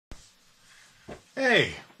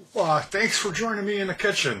Hey, thanks for joining me in the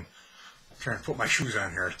kitchen. I'm trying to put my shoes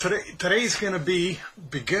on here. Today's going to be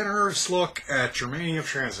beginner's look at germanium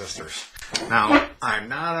transistors. Now, I'm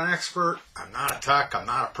not an expert, I'm not a tech, I'm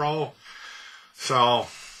not a pro, so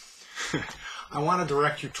I want to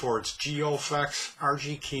direct you towards geofex,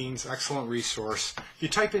 RG Keen's excellent resource. You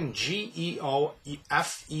type in geofex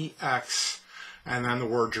and then the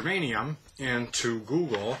word germanium into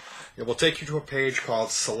Google. It will take you to a page called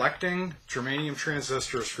Selecting Germanium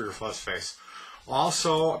Transistors for Your Fuzz Face.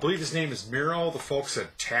 Also, I believe his name is Miro, the folks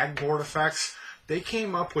at Tagboard Effects. They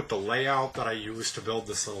came up with the layout that I used to build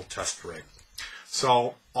this little test rig.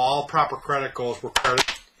 So all proper credit goes where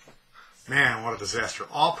credit... Man, what a disaster.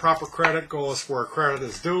 All proper credit goes where credit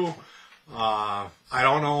is due. I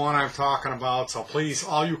don't know what I'm talking about, so please,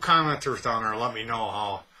 all you commenters down there, let me know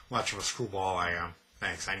how much of a screwball I am.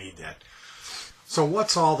 Thanks, I need that. So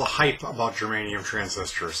what's all the hype about germanium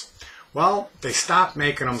transistors? Well, they stopped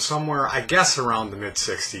making them somewhere, I guess, around the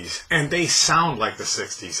mid-60s, and they sound like the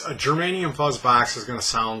 60s. A germanium fuzz box is going to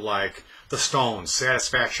sound like the Stones,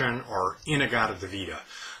 Satisfaction, or In-A-Gadda-Da-Vida.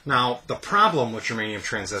 Now, the problem with germanium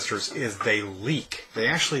transistors is they leak. They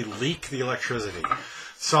actually leak the electricity.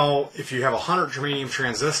 So if you have 100 germanium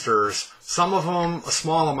transistors, some of them, a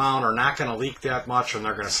small amount, are not going to leak that much and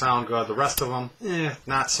they're going to sound good. The rest of them,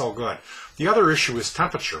 not so good. The other issue is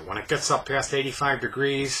temperature. When it gets up past 85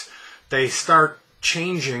 degrees, they start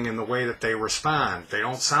changing in the way that they respond. They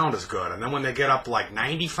don't sound as good. And then when they get up like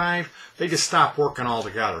 95, they just stop working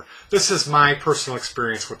altogether. This is my personal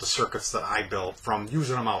experience with the circuits that I built from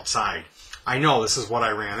using them outside. I know this is what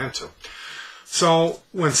I ran into. So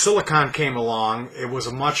when silicon came along, it was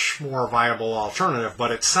a much more viable alternative, but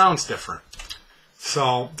it sounds different.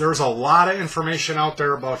 So there's a lot of information out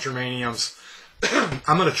there about germaniums.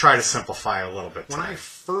 I'm going to try to simplify a little bit. When I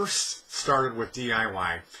first started with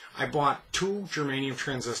DIY, I bought 2 germanium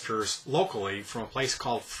transistors locally from a place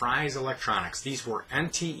called Fry's Electronics. These were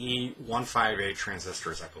NTE 158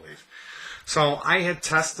 transistors, I believe. So I had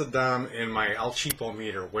tested them in my El Cheapo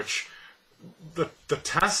meter, which the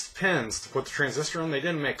test pins to put the transistor in, they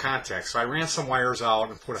didn't make contact. So I ran some wires out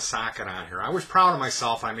and put a socket on here. I was proud of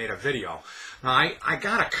myself. I made a video. Now, I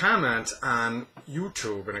got a comment on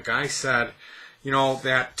YouTube, and a guy said, you know,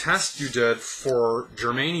 that test you did for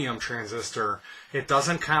germanium transistor, it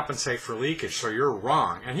doesn't compensate for leakage, so you're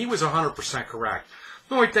wrong. And he was 100% correct.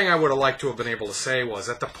 The only thing I would have liked to have been able to say was,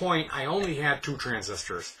 at the point, I only had 2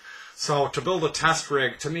 transistors. So to build a test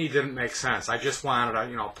rig, to me, didn't make sense. I just wanted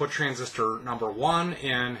to, put transistor number 1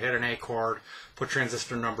 in, hit an A chord, put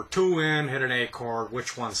transistor number 2 in, hit an A chord,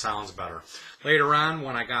 which one sounds better. Later on,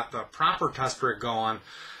 when I got the proper test rig going,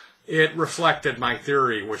 it reflected my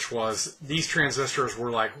theory, which was these transistors were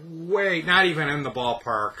like not even in the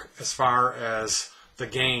ballpark as far as the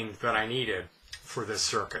gain that I needed for this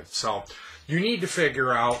circuit. So you need to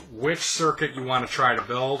figure out which circuit you want to try to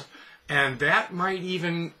build, and that might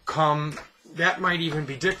even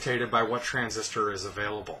be dictated by what transistor is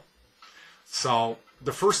available. So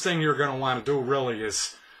the first thing you're going to want to do really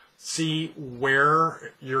is see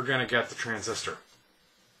where you're going to get the transistor.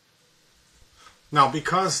 Now,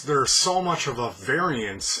 because there's so much of a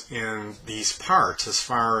variance in these parts as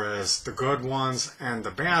far as the good ones and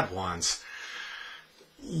the bad ones,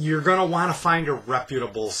 you're going to want to find a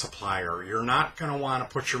reputable supplier. You're not going to want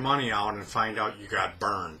to put your money out and find out you got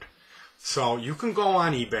burned. So you can go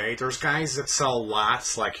on eBay. There's guys that sell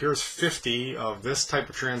lots, like here's 50 of this type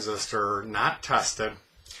of transistor, not tested.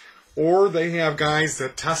 Or they have guys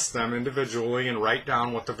that test them individually and write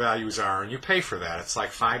down what the values are, and you pay for that. It's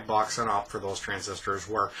like $5 and up for those transistors,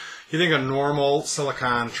 where you think a normal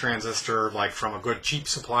silicon transistor, like from a good cheap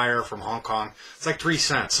supplier from Hong Kong, it's like 3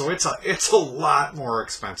 cents. So it's a lot more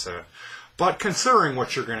expensive. But considering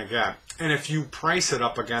what you're going to get, and if you price it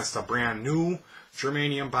up against a brand new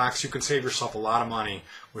germanium box, you can save yourself a lot of money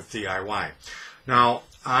with DIY. Now,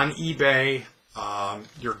 on eBay,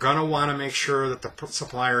 you're going to want to make sure that the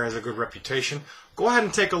supplier has a good reputation. Go ahead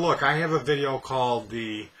and take a look. I have a video called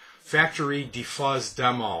the Factory Defuzz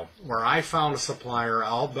Demo, where I found a supplier,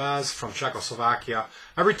 Albez from Czechoslovakia.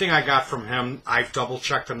 Everything I got from him, I've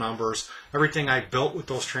double-checked the numbers. Everything I built with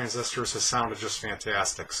those transistors has sounded just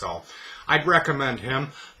fantastic. So I'd recommend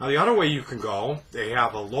him. Now, the other way you can go, they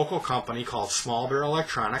have a local company called Small Bear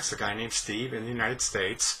Electronics, a guy named Steve in the United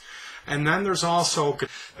States. And then there's also,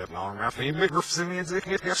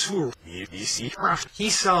 he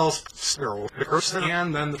sells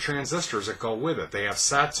and then the transistors that go with it. They have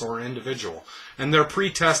sets or individual. And they're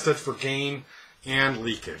pre-tested for gain and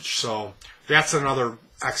leakage. So that's another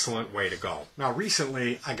excellent way to go. Now,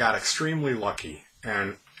 recently, I got extremely lucky.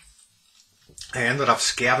 And I ended up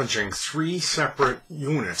scavenging 3 separate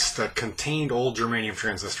units that contained old germanium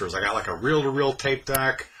transistors. I got like a reel-to-reel tape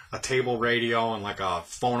deck, a table radio, and like a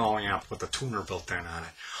phono amp with a tuner built in on it.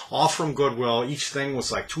 All from Goodwill. Each thing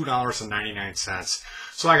was like $2.99.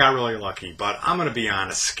 So I got really lucky. But I'm going to be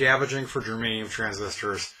honest, scavenging for germanium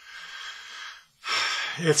transistors,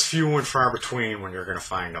 it's few and far between when you're going to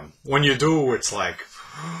find them. When you do, it's like,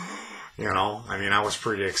 you know, I mean, I was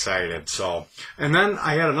pretty excited. So, and then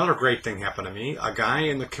I had another great thing happen to me. A guy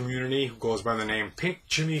in the community who goes by the name Pink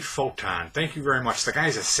Jimmy Photon. Thank you very much. The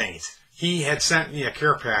guy's a saint. He had sent me a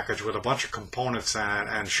care package with a bunch of components in it,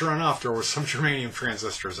 and sure enough, there was some germanium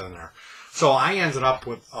transistors in there. So I ended up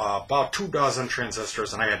with about 2 dozen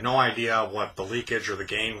transistors, and I had no idea what the leakage or the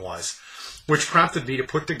gain was, which prompted me to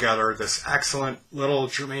put together this excellent little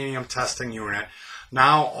germanium testing unit.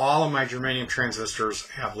 Now all of my germanium transistors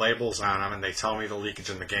have labels on them, and they tell me the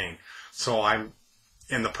leakage and the gain. So I'm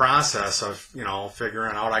in the process of, you know,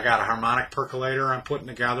 figuring out. I got a harmonic percolator I'm putting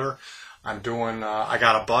together. I'm doing, I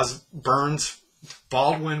got a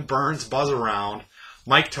Baldwin Burns buzz around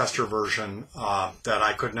mic tester version that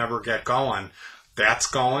I could never get going. That's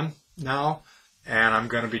going now. And I'm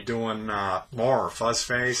going to be doing more fuzz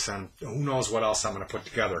face, and who knows what else I'm going to put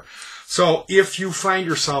together. So if you find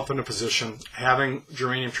yourself in a position having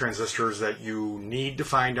germanium transistors that you need to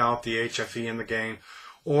find out the HFE and the gain,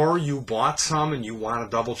 or you bought some and you want to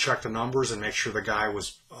double check the numbers and make sure the guy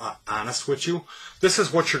was honest with you, this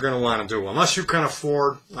is what you're going to want to do. Unless you can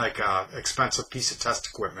afford like an expensive piece of test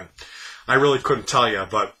equipment. I really couldn't tell you,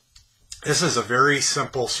 but this is a very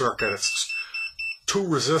simple circuit. It's 2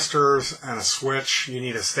 resistors and a switch. You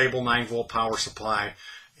need a stable 9-volt power supply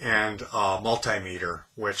and a multimeter,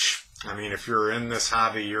 which, I mean, if you're in this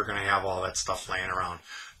hobby, you're going to have all that stuff laying around.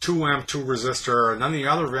 2 2 resistor, and then the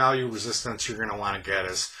other value resistance you're going to want to get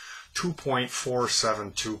is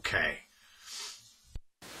 2.472K.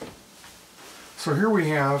 So here we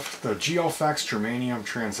have the geofex germanium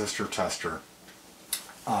transistor tester.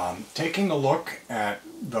 Taking a look at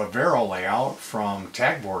the Vero layout from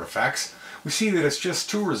Tagboard Effects, we see that it's just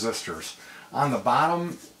 2 resistors. On the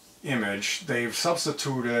bottom image, they've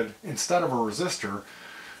substituted, instead of a resistor,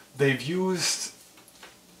 they've used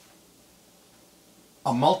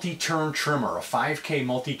a multi-turn trimmer, a 5K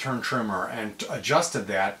multi-turn trimmer, and adjusted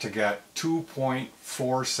that to get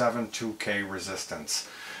 2.472K resistance.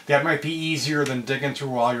 That might be easier than digging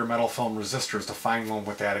through all your metal film resistors to find one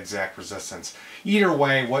with that exact resistance. Either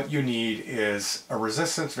way, what you need is a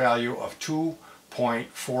resistance value of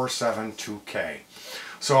 2.472K.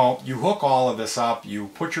 So you hook all of this up, you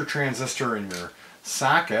put your transistor in your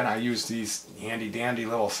socket. I use these handy dandy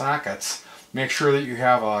little sockets. Make sure that you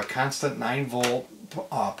have a constant 9-volt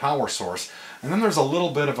power source, and then there's a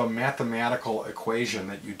little bit of a mathematical equation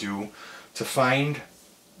that you do to find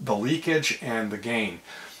the leakage and the gain.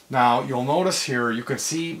 Now you'll notice here, you can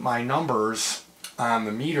see my numbers on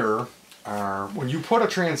the meter are, when you put a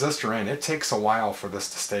transistor in, it takes a while for this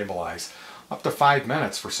to stabilize, up to 5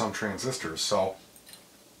 minutes for some transistors. So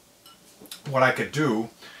what I could do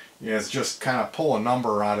is just kind of pull a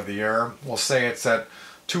number out of the air. We'll say it's at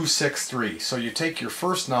 263. So you take your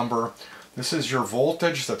first number. This is your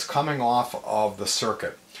voltage that's coming off of the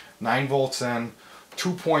circuit. 9 volts in,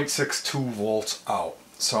 2.62 volts out.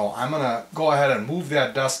 So I'm going to go ahead and move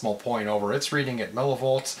that decimal point over. It's reading at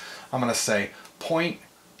millivolts. I'm going to say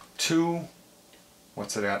 0.2,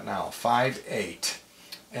 what's it at now? 58.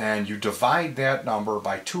 And you divide that number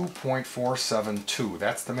by 2.472.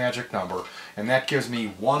 That's the magic number. And that gives me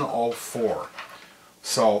 104.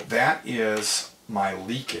 So that is my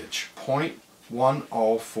leakage,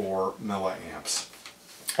 0.104 milliamps.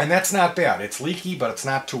 And that's not bad. It's leaky, but it's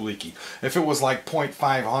not too leaky. If it was like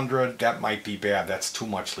 0.500, that might be bad. That's too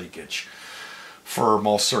much leakage for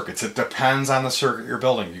most circuits. It depends on the circuit you're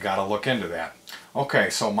building. You got to look into that. Okay,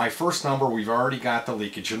 so my first number, we've already got the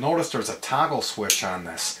leakage. You'll notice there's a toggle switch on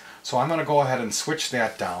this. So I'm going to go ahead and switch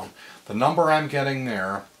that down. The number I'm getting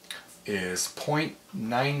there is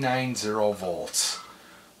 0.990 volts.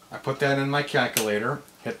 I put that in my calculator,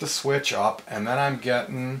 hit the switch up, and then I'm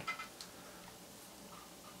getting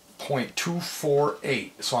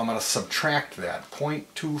 0.248. So I'm going to subtract that,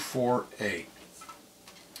 0.248.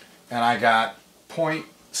 And I got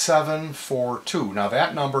 0.742. Now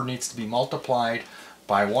that number needs to be multiplied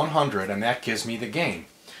by 100, and that gives me the gain,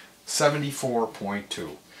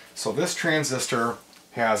 74.2. So this transistor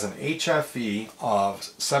has an HFE of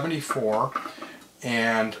 74,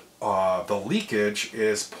 and the leakage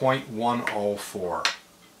is 0.104.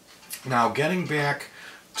 Now getting back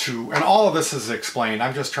to, and all of this is explained,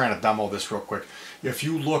 I'm just trying to demo this real quick. If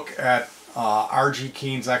you look at R.G.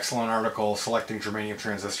 Keen's excellent article, Selecting Germanium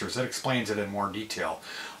Transistors. It explains it in more detail.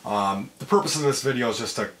 The purpose of this video is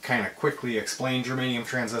just to kind of quickly explain germanium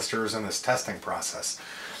transistors and this testing process.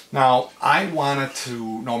 Now, I wanted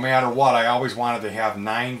to, no matter what, I always wanted to have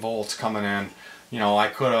 9 volts coming in. You know, I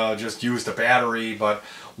could have just used a battery, but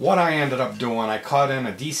what I ended up doing, I cut in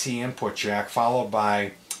a DC input jack followed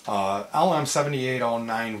by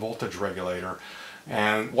LM7809 voltage regulator.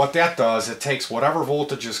 And what that does, it takes whatever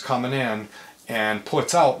voltage is coming in and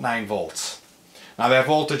puts out 9 volts. Now that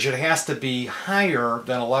voltage, it has to be higher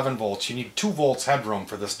than 11 volts. You need 2 volts headroom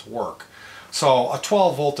for this to work. So a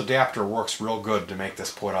 12 volt adapter works real good to make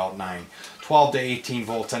this put out 9. 12 to 18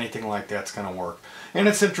 volts, anything like that's going to work. And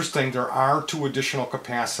it's interesting, there are 2 additional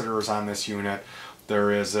capacitors on this unit.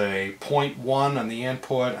 There is a 0.1 on the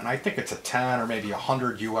input, and I think it's a 10 or maybe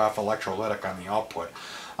 100 UF electrolytic on the output.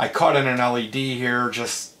 I cut in an LED here,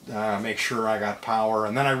 just make sure I got power,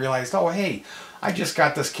 and then I realized, oh hey, I just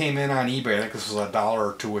got this, came in on eBay, I think this was $1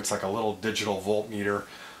 or $2, it's like a little digital voltmeter,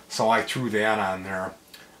 so I threw that on there.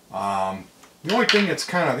 The only thing that's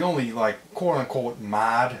kind of, the only like quote-unquote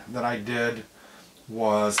mod that I did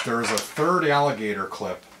was there's a third alligator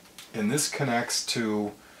clip, and this connects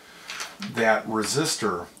to that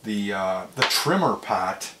resistor, the trimmer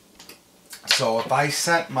pot. So if I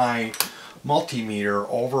set my multimeter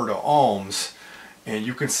over to ohms, and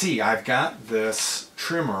you can see I've got this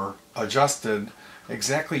trimmer adjusted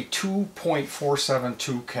exactly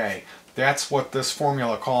 2.472K. That's what this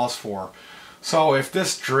formula calls for. So if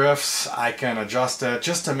this drifts, I can adjust it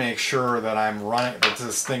just to make sure that I'm running, that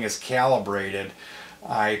this thing is calibrated.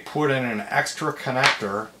 I put in an extra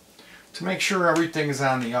connector to make sure everything is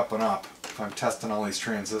on the up and up if I'm testing all these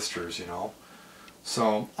transistors, you know.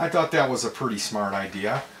 So I thought that was a pretty smart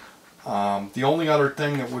idea. The only other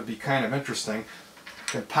thing that would be kind of interesting, you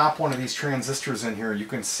can pop one of these transistors in here, you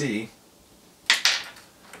can see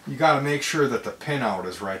you got to make sure that the pinout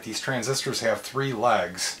is right. These transistors have 3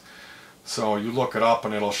 legs. So you look it up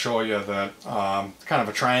and it'll show you that kind of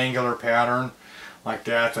a triangular pattern like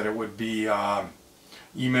that, that it would be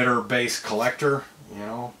emitter base collector, you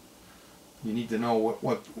know. You need to know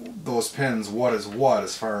what those pins, what is what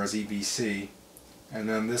as far as EBC. And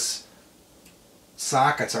then this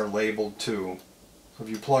sockets are labeled too. So if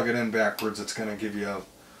you plug it in backwards, it's going to give you a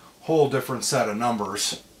whole different set of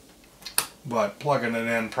numbers. But plugging it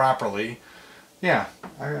in properly, yeah,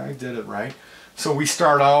 I did it right. So we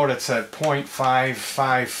start out, it's at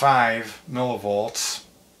 0.555 millivolts,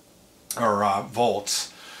 or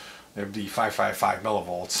volts. It would be 555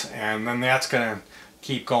 millivolts. And then that's going to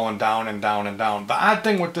keep going down and down and down. The odd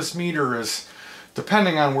thing with this meter is,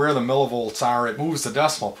 depending on where the millivolts are, it moves the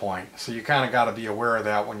decimal point. So you kind of got to be aware of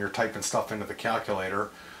that when you're typing stuff into the calculator.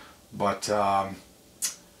 But the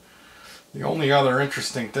only other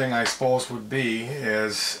interesting thing I suppose would be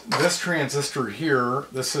is this transistor here.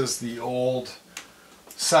 This is the old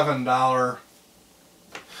 $7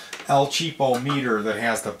 El Cheapo meter that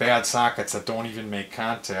has the bad sockets that don't even make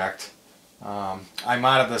contact. I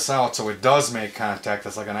modded this out so it does make contact.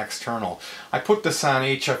 It's like an external. I put this on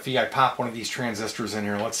HFE. I pop one of these transistors in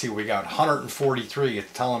here. Let's see, we got 143.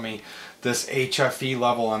 It's telling me this HFE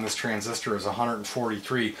level on this transistor is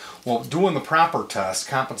 143. Well, doing the proper test,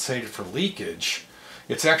 compensated for leakage,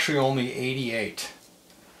 it's actually only 88.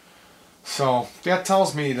 So that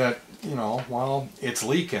tells me that, you know, well, it's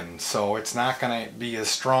leaking, so it's not going to be as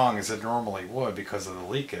strong as it normally would because of the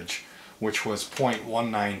leakage, which was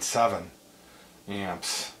 0.197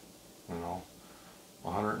 amps, you know,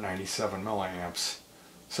 197 milliamps.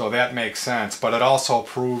 So that makes sense, but it also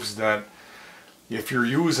proves that if you're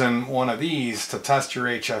using one of these to test your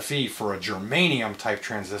HFE for a germanium type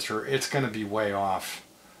transistor, it's going to be way off.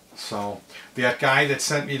 So that guy that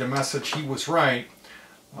sent me the message, he was right.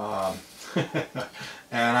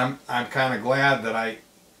 And I'm kind of glad that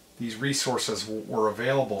these resources were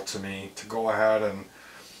available to me to go ahead and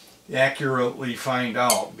accurately find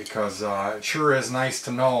out, because it sure is nice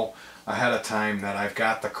to know ahead of time that I've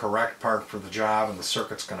got the correct part for the job and the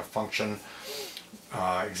circuit's going to function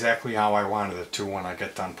exactly how I wanted it to when I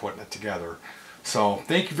get done putting it together. So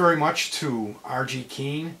thank you very much to R.G.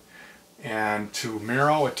 Keen and to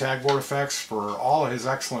Miro at Tagboard Effects for all of his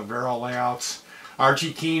excellent Vero layouts.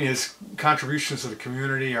 R.G. Keen, his contributions to the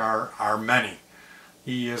community are many.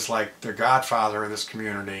 He is like the godfather of this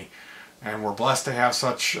community, and we're blessed to have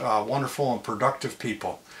such wonderful and productive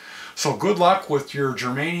people. So good luck with your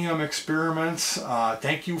germanium experiments.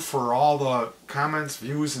 Thank you for all the comments,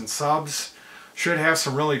 views, and subs. Should have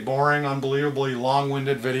some really boring, unbelievably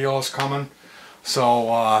long-winded videos coming.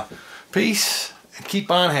 So peace, and keep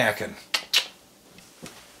on hacking.